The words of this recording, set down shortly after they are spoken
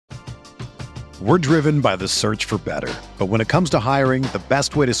We're driven by the search for better. But when it comes to hiring, the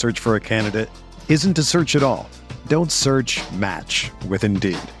best way to search for a candidate isn't to search at all. Don't search, match with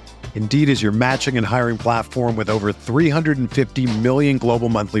Indeed. Indeed is your matching and hiring platform with over 350 million global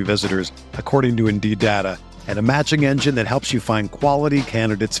monthly visitors, according to Indeed data, and a matching engine that helps you find quality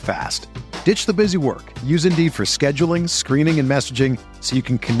candidates fast. Ditch the busy work. Use Indeed for scheduling, screening, and messaging so you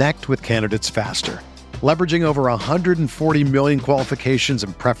can connect with candidates faster. Leveraging over 140 million qualifications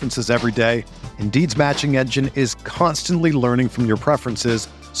and preferences every day, Indeed's matching engine is constantly learning from your preferences,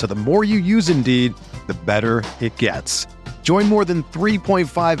 so the more you use Indeed, the better it gets. Join more than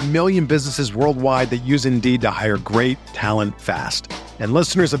 3.5 million businesses worldwide that use Indeed to hire great talent fast. And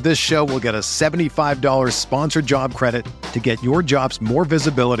listeners of this show will get a $75 sponsored job credit to get your jobs more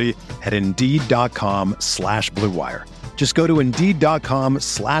visibility at Indeed.com/Blue Wire. Just go to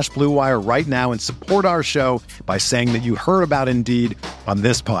Indeed.com/Blue Wire right now and support our show by saying that you heard about Indeed on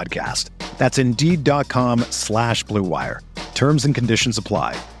this podcast. That's Indeed.com/Blue Wire. Terms and conditions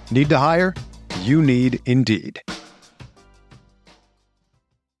apply. Need to hire? You need Indeed.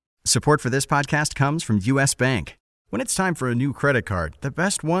 Support for this podcast comes from U.S. Bank. When it's time for a new credit card, the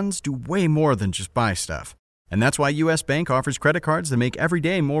best ones do way more than just buy stuff. And that's why U.S. Bank offers credit cards that make every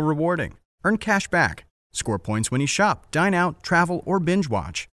day more rewarding. Earn cash back, score points when you shop, dine out, travel, or binge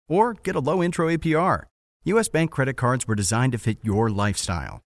watch, or get a low intro APR. U.S. Bank credit cards were designed to fit your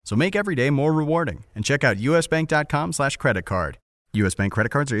lifestyle. So make every day more rewarding and check out usbank.com/credit card. U.S. Bank credit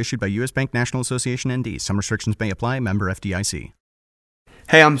cards are issued by U.S. Bank National Association ND. Some restrictions may apply. Member FDIC.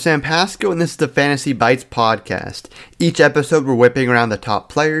 Hey, I'm Sam Pasco, and this is the Fantasy Bites podcast. Each episode, we're whipping around the top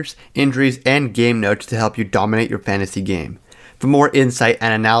players, injuries, and game notes to help you dominate your fantasy game. For more insight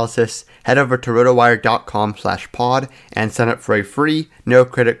and analysis, head over to rotowire.com/pod and sign up for a free, no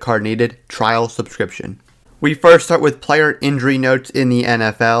credit card needed trial subscription. We first start with player injury notes in the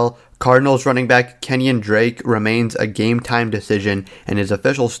NFL. Cardinals running back Kenyon Drake remains a game-time decision, and his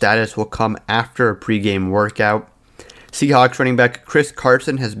official status will come after a pregame workout. Seahawks running back Chris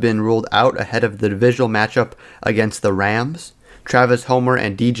Carson has been ruled out ahead of the divisional matchup against the Rams. Travis Homer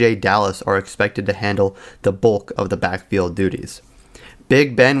and DJ Dallas are expected to handle the bulk of the backfield duties.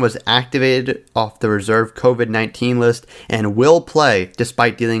 Big Ben was activated off the reserve COVID-19 list and will play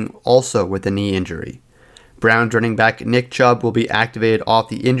despite dealing also with a knee injury. Browns running back Nick Chubb will be activated off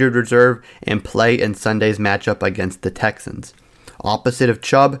the injured reserve and play in Sunday's matchup against the Texans. Opposite of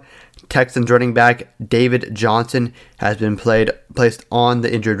Chubb, Texans running back David Johnson has been placed on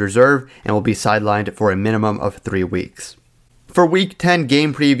the injured reserve and will be sidelined for a minimum of 3 weeks. For Week 10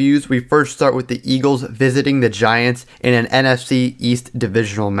 game previews, we first start with the Eagles visiting the Giants in an NFC East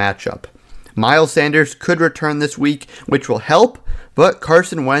divisional matchup. Miles Sanders could return this week, which will help, but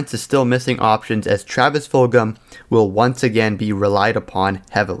Carson Wentz is still missing options as Travis Fulgham will once again be relied upon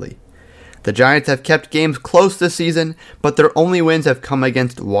heavily. The Giants have kept games close this season, but their only wins have come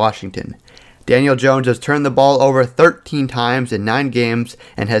against Washington. Daniel Jones has turned the ball over 13 times in 9 games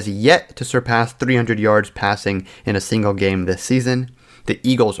and has yet to surpass 300 yards passing in a single game this season. The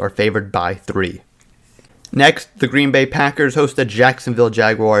Eagles are favored by 3. Next, the Green Bay Packers host the Jacksonville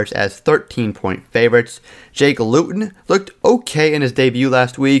Jaguars as 13-point favorites. Jake Luton looked okay in his debut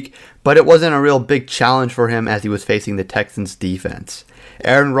last week, but it wasn't a real big challenge for him as he was facing the Texans' defense.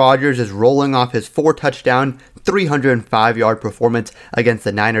 Aaron Rodgers is rolling off his 4-touchdown, 305-yard performance against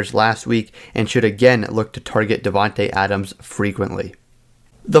the Niners last week and should again look to target Devontae Adams frequently.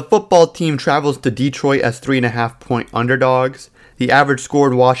 The football team travels to Detroit as 3.5-point underdogs. The average score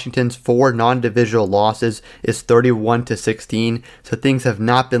in Washington's 4 non-divisional losses is 31-16, so things have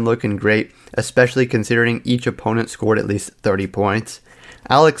not been looking great, especially considering each opponent scored at least 30 points.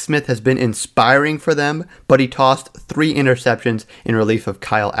 Alex Smith has been inspiring for them, but he tossed 3 interceptions in relief of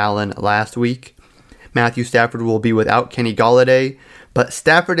Kyle Allen last week. Matthew Stafford will be without Kenny Golladay, but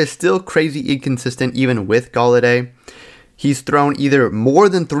Stafford is still crazy inconsistent even with Golladay. He's thrown either more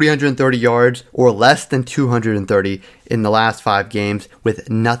than 330 yards or less than 230 in the last 5 games, with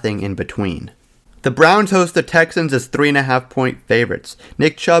nothing in between. The Browns host the Texans as 3.5-point favorites.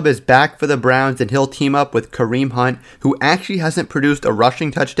 Nick Chubb is back for the Browns and he'll team up with Kareem Hunt, who actually hasn't produced a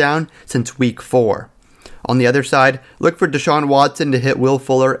rushing touchdown since week 4. On the other side, look for Deshaun Watson to hit Will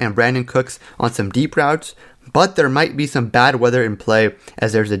Fuller and Brandon Cooks on some deep routes, but there might be some bad weather in play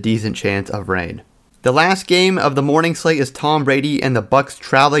as there's a decent chance of rain. The last game of the morning slate is Tom Brady and the Bucs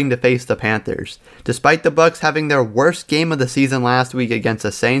traveling to face the Panthers. Despite the Bucs having their worst game of the season last week against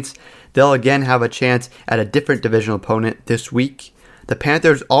the Saints, they'll again have a chance at a different divisional opponent this week. The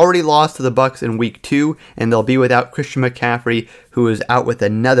Panthers already lost to the Bucs in Week 2, and they'll be without Christian McCaffrey, who is out with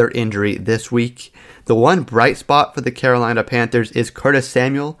another injury this week. The one bright spot for the Carolina Panthers is Curtis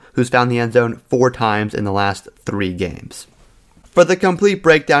Samuel, who's found the end zone 4 times in the last 3 games. For the complete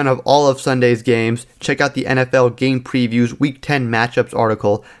breakdown of all of Sunday's games, check out the NFL Game Previews Week 10 Matchups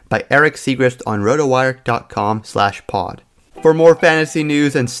article by Eric Segrist on RotoWire.com/pod. For more fantasy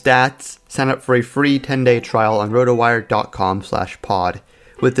news and stats, sign up for a free 10-day trial on RotoWire.com/pod.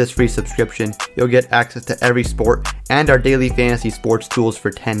 With this free subscription, you'll get access to every sport and our daily fantasy sports tools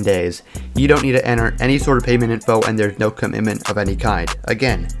for 10 days. You don't need to enter any sort of payment info, and there's no commitment of any kind.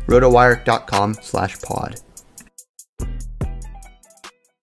 Again, RotoWire.com/pod.